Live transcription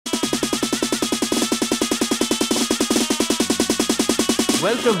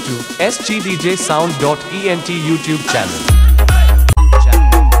Welcome to sgdjsound.ent YouTube channel.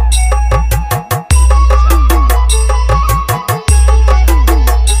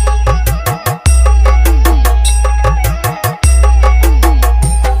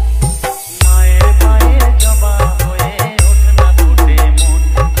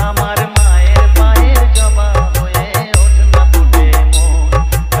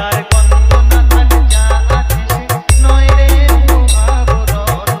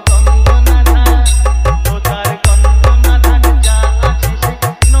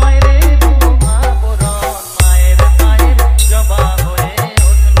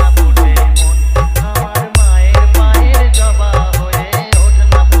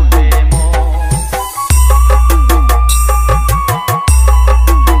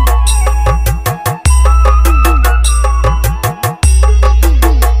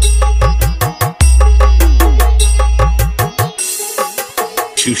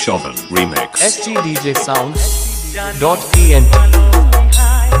 Susovan remix. sgdjsound.ent.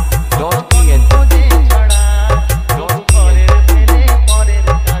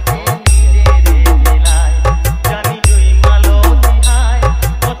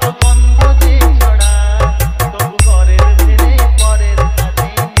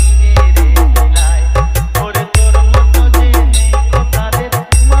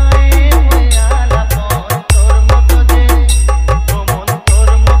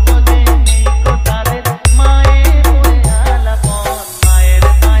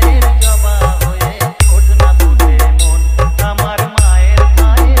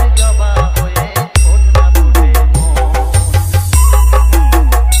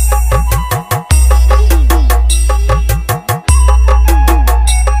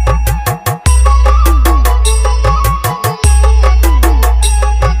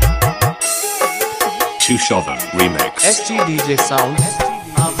 Susovan remix. sgdjsound.ent.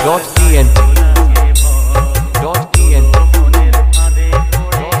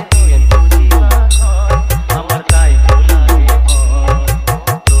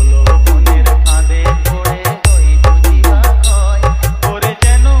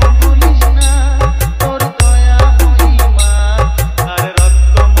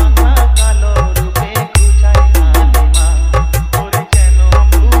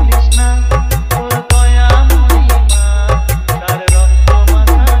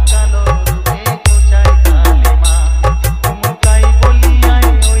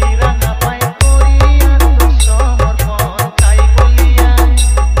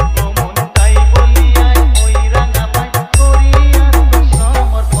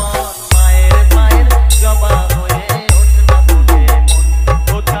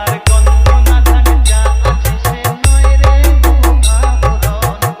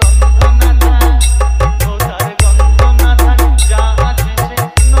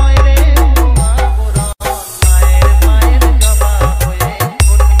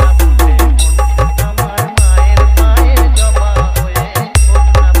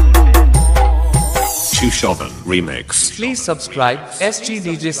 Susovan remix. Please subscribe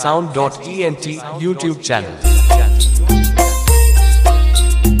sgdjsound.ent YouTube channel.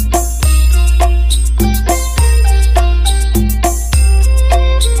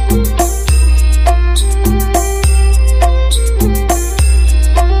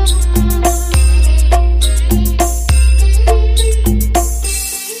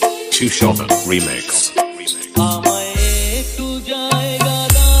 Susovan remix.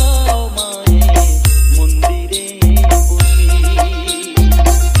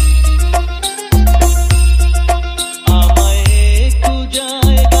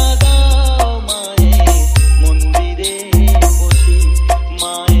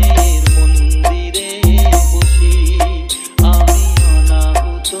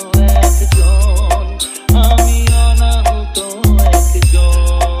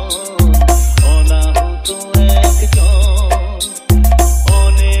 Ona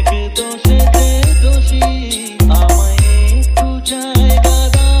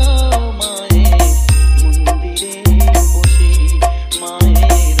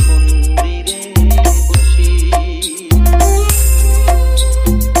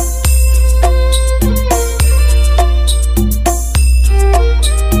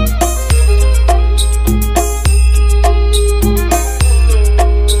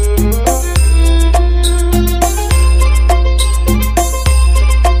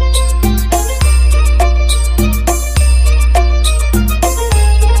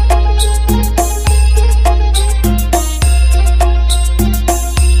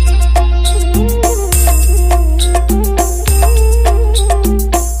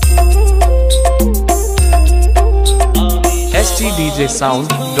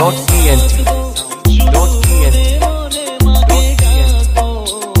stdjsound.ent.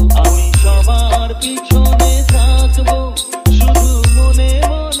 আমি সবার পিছনে থাকবো, শুধু মনে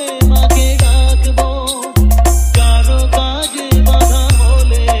মনে মাকে ডাকবো। কারো কাজে বাধা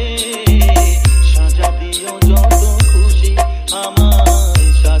হলে সাজা দিও যত খুশি, আমায়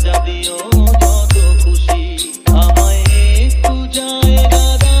সাজা দিও যত খুশি। আমায় একটু জায়গা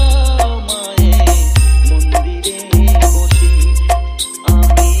দাও মায়ে, মন্দিরে বসি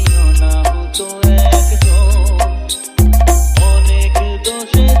আমি অনাহুত একজন। অনেক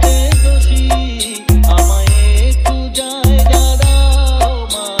দোষেতে দোষী, আমায় একটু জায়গা দাও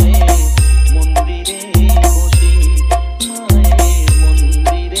মায়ে, মন্দিরে বসি মায়ে,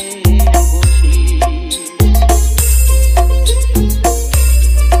 মন্দিরে বসি।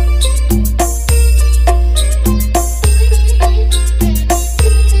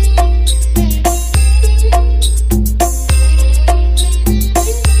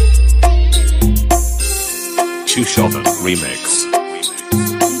 Susovan Remix.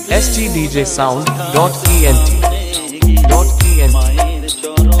 stdjsound.ent. মায়ের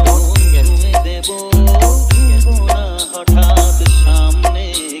চরণ ছুঁয়ে দেব, ভুলবো না হঠাৎ সামনে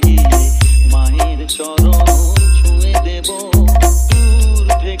গিয়ে। মায়ের চরণ ছুঁয়ে দেব, দূর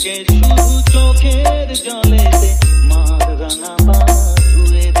থেকে শুধু চোখের জলেতে মার রাঙা পা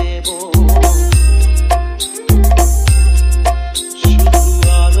ধুয়ে দেব। শুধু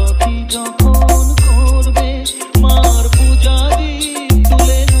আরতি যখন করবে, মার পূজা দীপ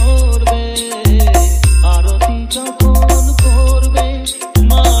তুলে ধরবে। আরতি যখন করবে,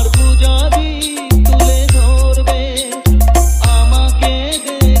 মার পূজা দীপ তুলে ধরবে। আমাকে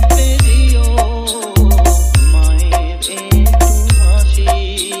দেখতে দিও মায়ের একটু হাসি,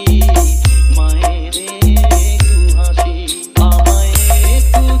 মায়ের একটু হাসি। আমায়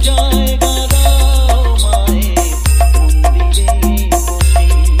একটু জায়গা দাও মায়ে, মন্দিরে বসি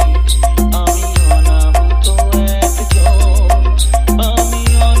আমি অনাহুত একজন। আমি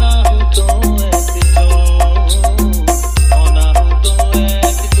অনাহুত একজন, অনাহুত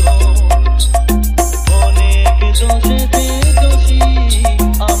একজন। অনেক দোষেতে দোষী,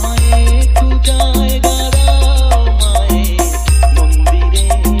 আমায় একটু জায়গা দাও মায়ে, মন্দিরে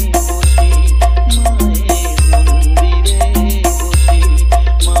বসি মায়ে, মন্দিরে বসি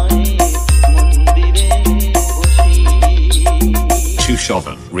মায়ে, মন্দিরে বসি।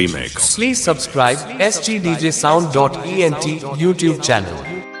 Susovan Remix. Please subscribe stdjsound.ent YouTube channel.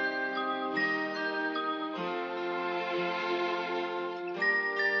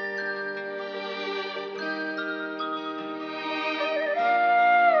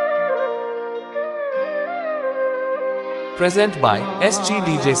 Present by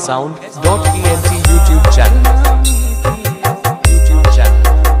stdjsound.ent YouTube channel. YouTube channel.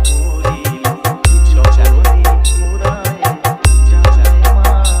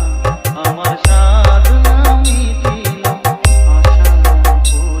 আমার সাধনা মিটিল, আশা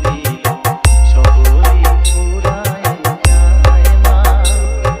পূরিল, সকলই ফুরায় যায় মা।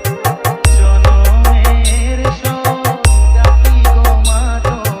 জনমের সব ডাকি গো মা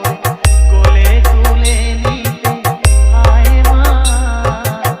তোরে, কোলে তুলে নিতে আয় মা।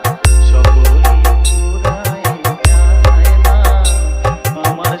 সকলই ফুরায় যায় মা,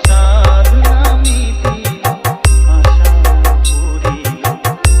 আমার সাধনা মিটিল, আশা পূরিল,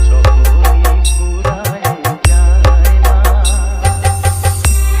 সকলই ফুরায় যায় মা।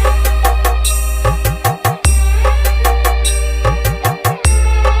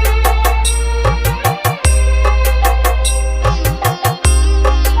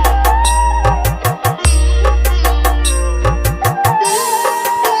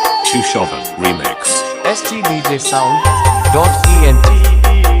 Susovan Remix. stdjsound.ent.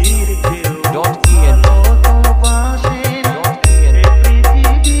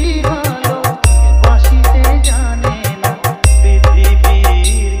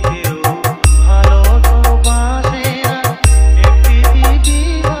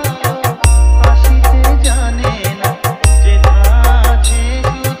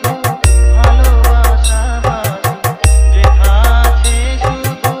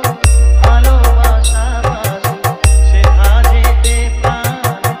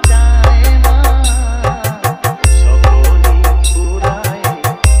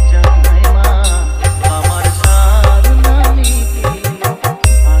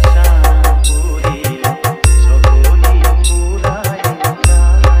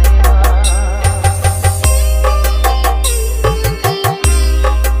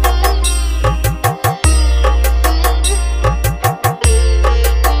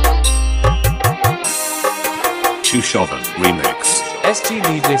 Susovan Remix.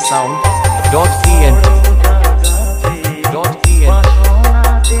 stdjsound.ent.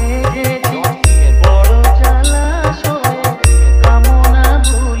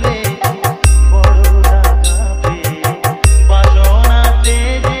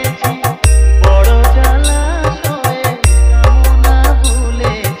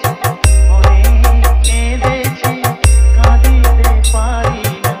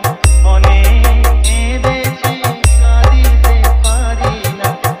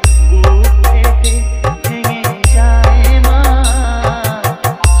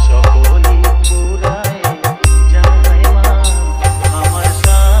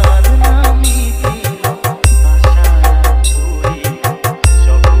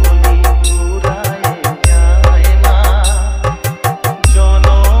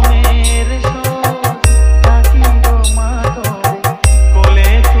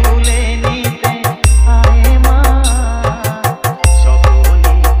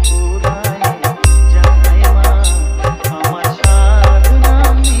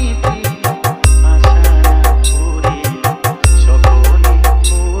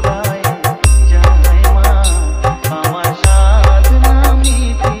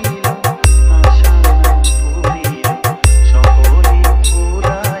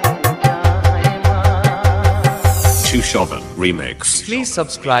 Remix. Please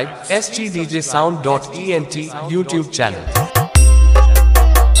subscribe sgdjsound.ent YouTube channel.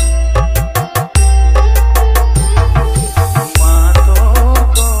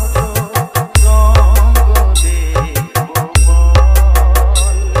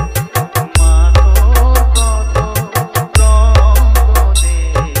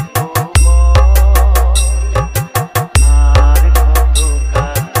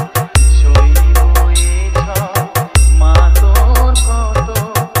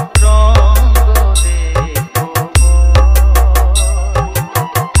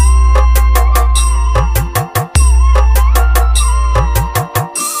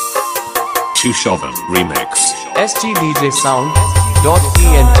 Susovan Remix.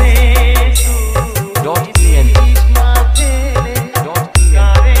 sgdjsound.ent.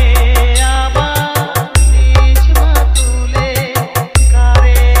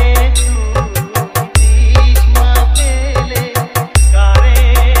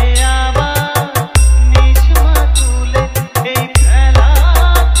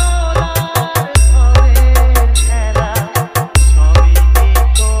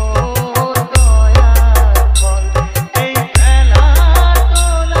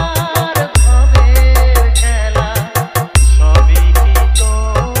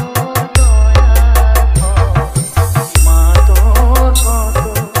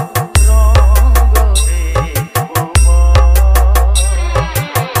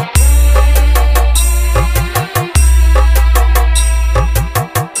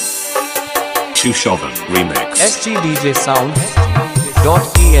 Susovan Remix.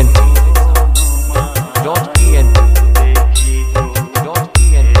 sgdjsound.ent.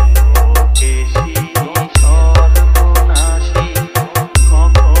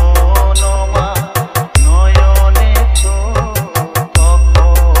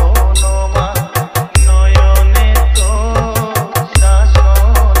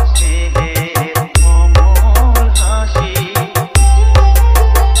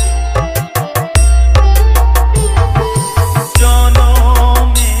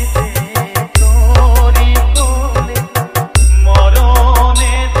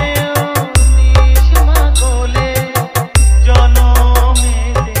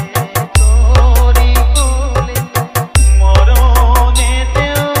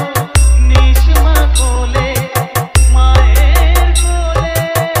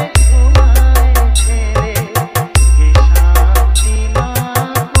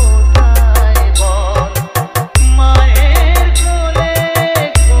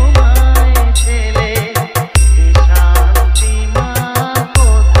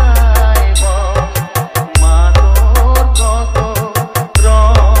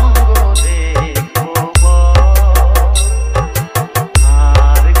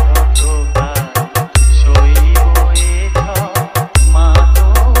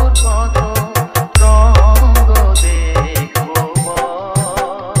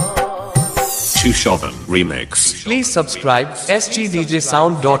 Susovan Remix. Please subscribe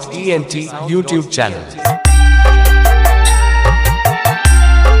sgdjsound.ent YouTube channel.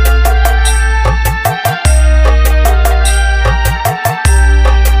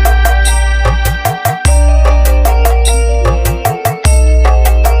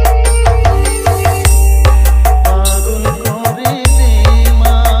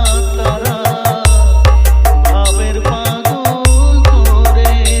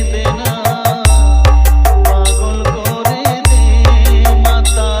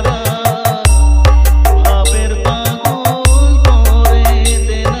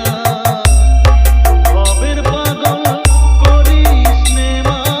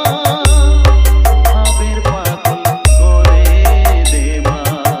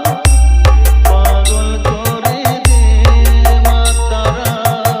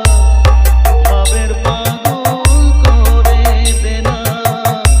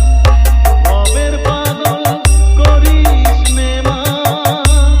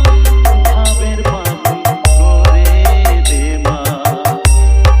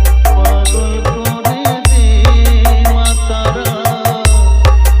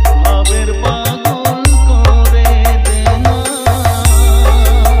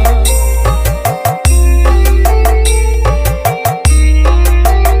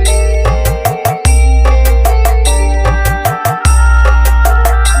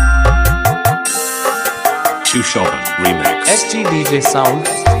 Susovan Remix.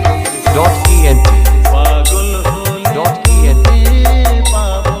 sgdjsound.ent. পাগল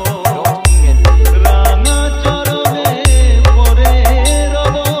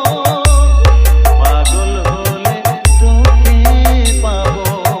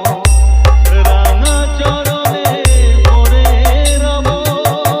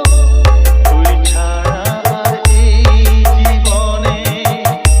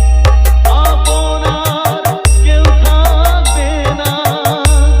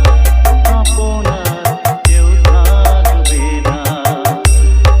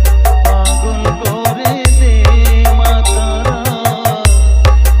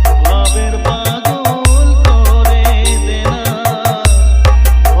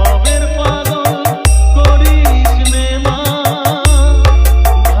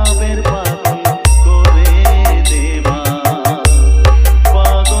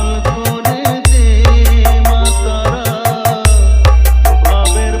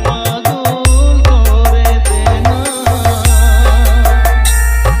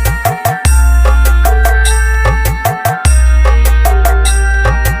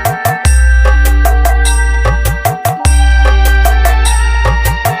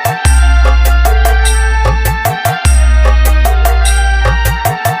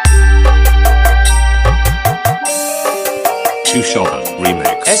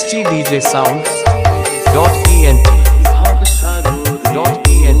Remix. stdjsound.ent.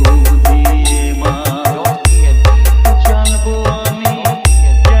 জানবো আমি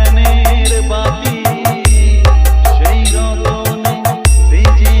জ্ঞানের বাতি সেই রতনে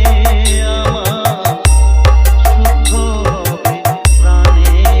বেজে আমার শুদ্ধ হবে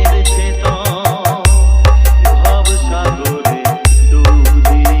প্রাণের চেতন ভবসাগরে ডুব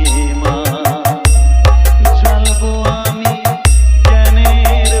দিয়ে মা জানবো আমি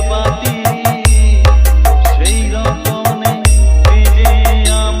জ্ঞানের বাতি সেই রতনে বেজে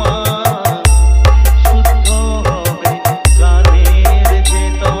আমার শুদ্ধ হবে প্রাণের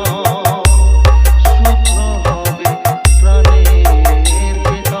চেতন শুদ্ধ হবে প্রাণের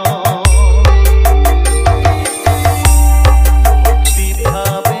চেতন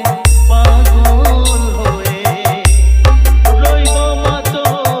ভক্তিভাবে পাগল হয়ে রইব মাতো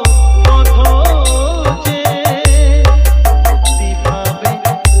পথ যে ভক্তিভাবে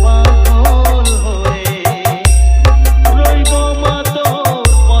পাগল হয়ে রইব মাতো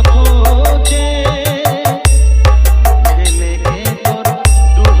পথ যে ছেলেকে তোর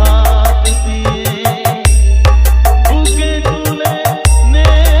দুহাত দিয়ে বুকে তুলে নে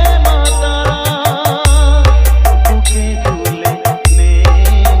মাতারা বুকে তুলে নে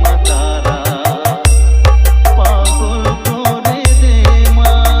মাতারা পাগল করে দে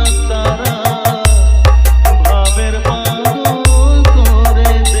মাতারা ভাবের পাগল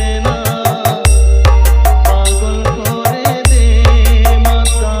করে দে না পাগল করে দে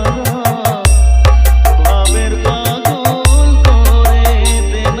মাতারা ভাবের পাগল করে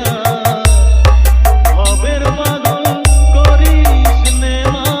দে না ভাবের পাগল করিস নে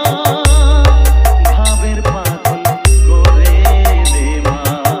মা ভাবের পাগল করে দে মা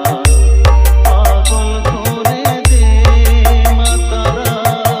পাগল করে দে মাতারা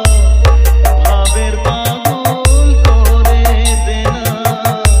ভাবের পাগল করে দে না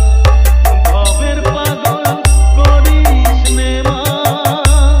ভাবের পাগল করিস নে মা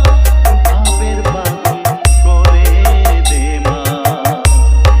ভাবের পাগল করে দে মা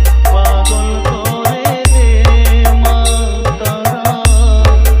পাগল করে দে মাতারা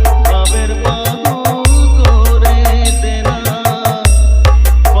ভাবের পাগল করে দে না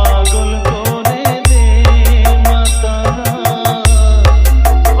পাগল করে দে মাতারা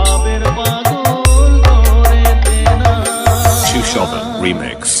ভাবের পাগল করে দে না Susovan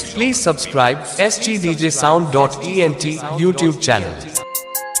Remix. Please subscribe stdjsound.ent YouTube channel.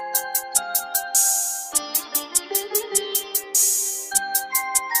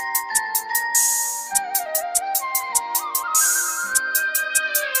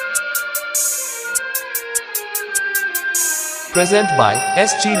 Present by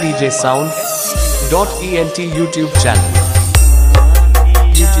stdjsound.ent YouTube channel.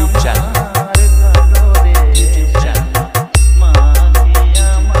 YouTube channel. YouTube channel.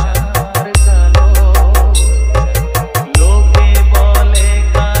 লোকে বলে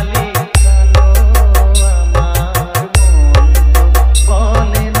কালি কালো আমার মন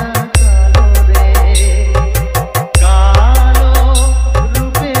বলে না কালো রে কালো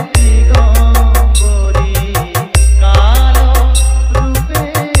রূপে দিগম্বরী কালো রূপে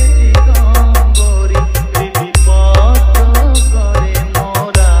দিগম্বরী হৃদিপথ করে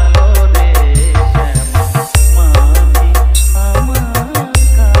মোরালো রে শ্যামা মাটি আমার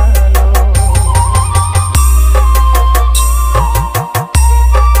কালো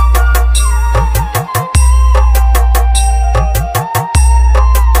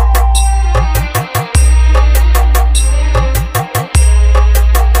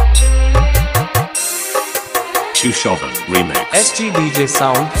Susovan Remix.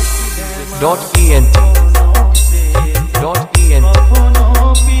 stdjsound.ent. কখনো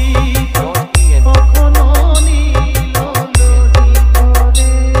পিত কখনো নীল লোহিত রে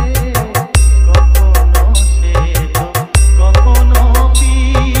কখনো শ্বেত কখনো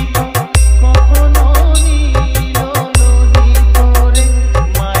পিত কখনো নীল লোহিত রে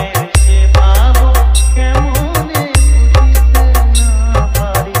মায়ের সেবাব কেমনে বুঝিতে না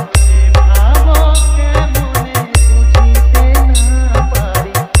পারি সেবাব কেমনে বুঝিতে না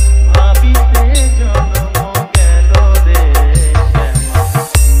পারি ভাবিতে জন্ম গেল রে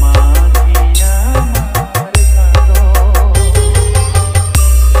শ্যামা মাটি আমার কালো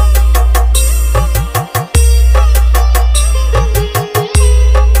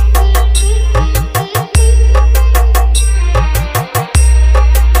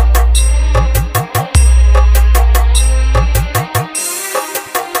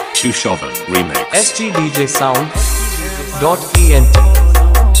Susovan Remix. stdjsound.ent.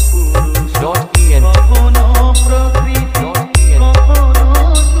 কখনো প্রকৃতি কখনো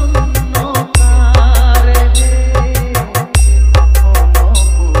শূন্যকার রে কখনো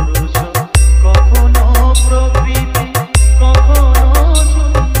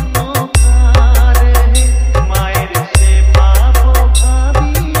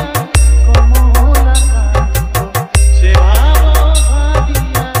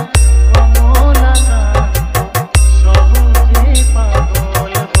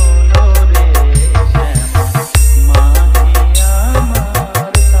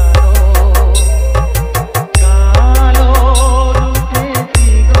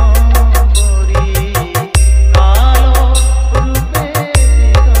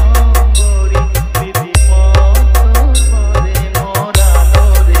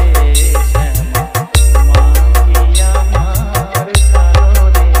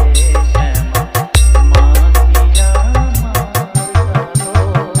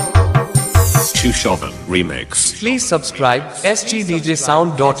Susovan Remix. Please subscribe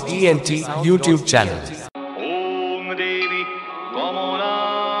sgdjsound.ent YouTube channel. Om Devi Kamala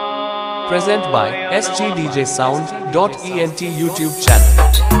Present by sgdjsound.ent YouTube channel.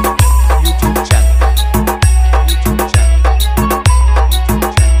 YouTube channel. YouTube channel.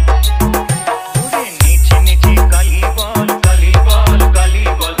 ওরে নেচে নেচে কালী বল কালী বল কালী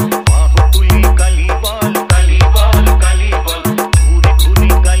বল বাহু তুলি কালী বল কালী বল কালী বল ঘুরে ঘুরে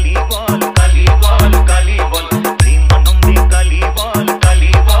কালী বল কালী বল কালী বল প্রেমানন্দে কালী বল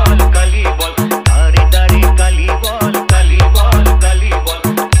কালী বল কালী বল দাঁড়ে দাঁড়ে কালী বল কালী বল কালী বল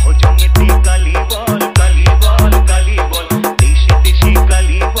ভজনেতে কালী বল কালী বল কালী বল দেশে দেশে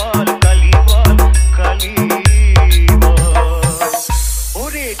কালী বল কালী বল কালী বল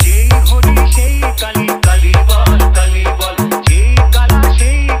ওরে যেই হরি সেই কালী কালী বল কালী বল যেই কালা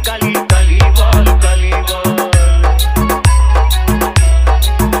সেই কালী কালী বল কালী বল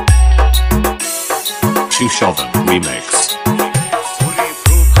Susovan Remix. ওরে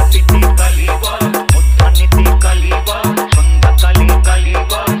প্রভাতেতে কালী বল মধ্যাহ্নেতে কালী বল সন্ধ্যাকালে কালী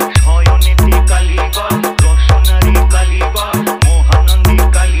বল শয়নেতে কালী বল রসনারে কালী বল মহানন্দে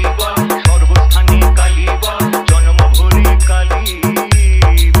কালী বল সর্বস্থানে কালী বল জন্মভরে কালী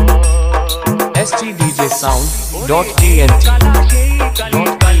বল sgdjsound.ent. কালা সেই কালী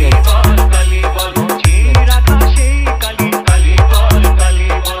কালী বল কালী বল যেই রাধা সেই কালী কালী বল কালী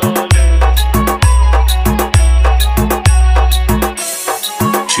বল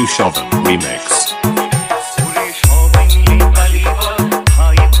Susovan Remix. ওরে সবাই মিলে কালী বল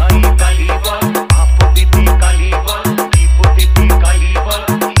ভাই ভাই কালী বল আপদেতে কালী বল বিপদেতে কালী বল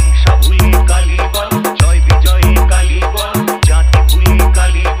হিংসা ভুলে কালী বল জয় বিজয়ে কালী বল জাতি ভুলে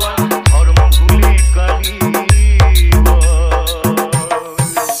কালী বল ধর্ম ভুলে কালী বল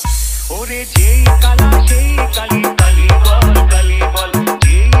ওরে যেই কালা সেই কালী কালী বল কালী বল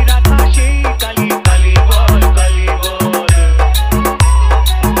যেই রাধা সেই কালী কালী বল কালী বল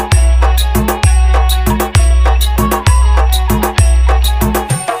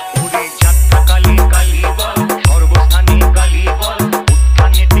ওরে যাত্রা কালী কালী বল সর্বস্থানে কালী বল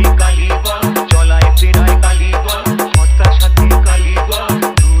উত্থানেতে কালী বল চলায় ফেরায় কালী বল হতাশাতে কালী বল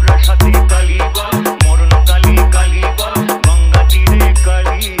দুরাশাতে কালী বল মরণ কালী কালী বল গঙ্গা তীরে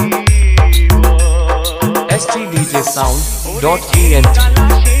কালী বল sgdjsound.ent. কালা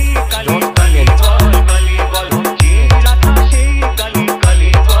সেই কালী কালী বল কালী বল যেই রাধা সেই কালী কালী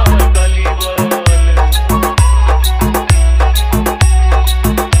বল কালী বল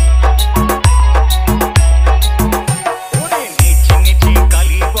ওরে নেচে নেচে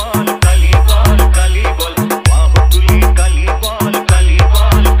কালী বল কালী বল কালী বল বাহু তুলি কালী বল কালী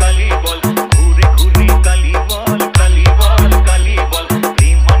বল কালী বল ঘুরে ঘুরে কালী বল কালী বল কালী বল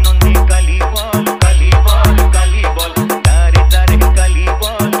প্রেমানন্দে কালী বল কালী বল কালী বল দাঁড়ে দাঁড়ে কালী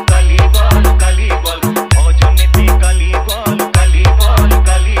বল কালী বল কালী বল ভজনেতে কালী বল কালী বল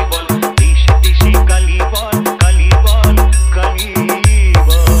কালী বল দেশে দেশে কালী বল কালী বল কালী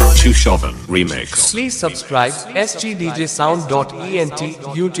বল Susovan Remix. Please subscribe sgdjsound.ent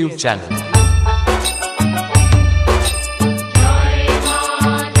YouTube channel.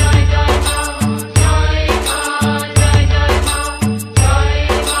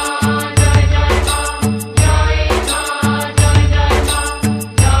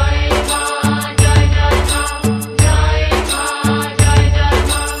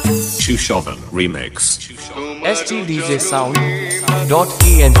 Susovan Remix.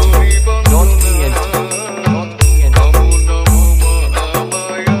 sgdjsound.ent.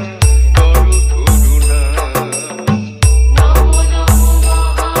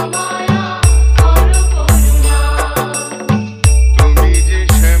 তুমি যে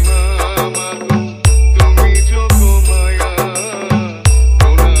শ্যামা মাগো তুমি যোগমায়া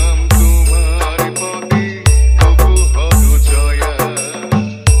প্রণাম তোমার পদে তবু হর জয়া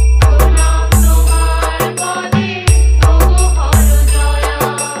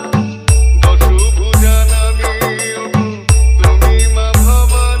দশ ভুজা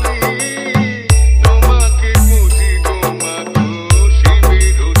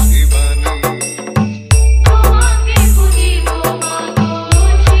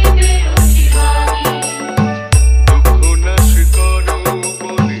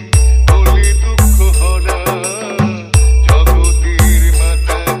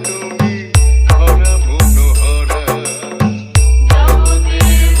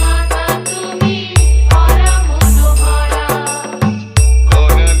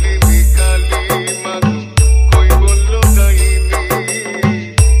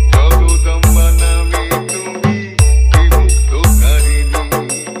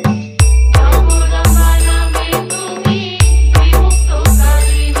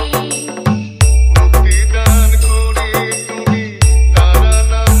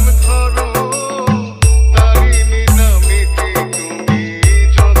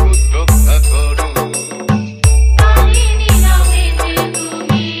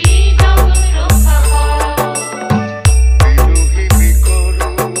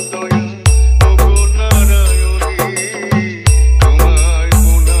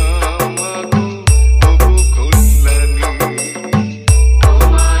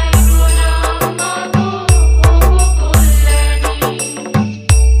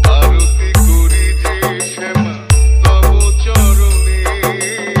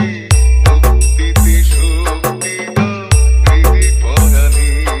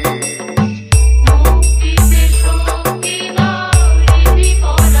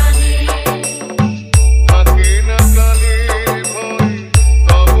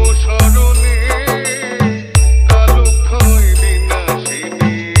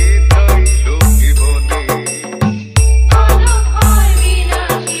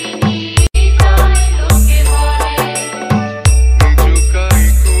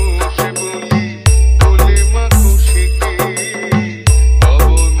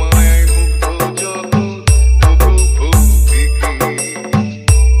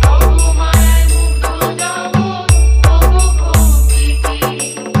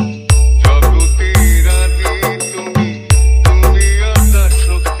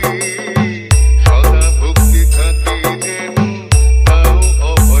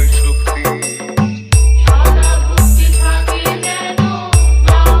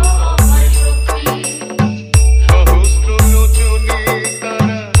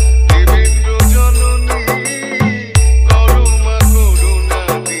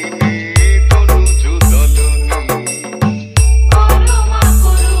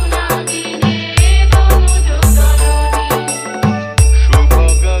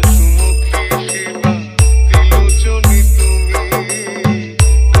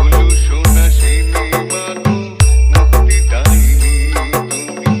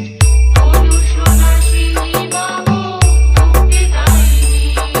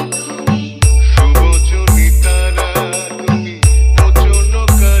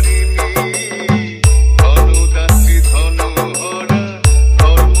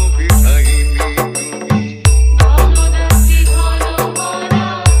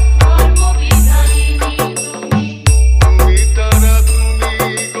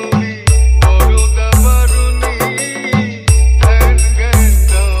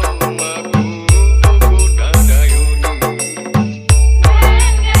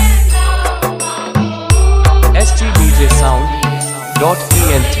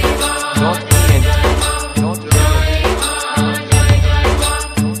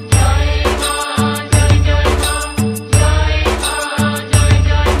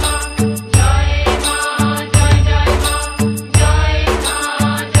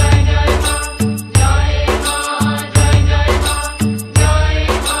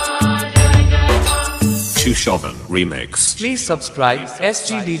Susovan Remix. Please subscribe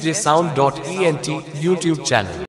sgdjsound.ent YouTube channel.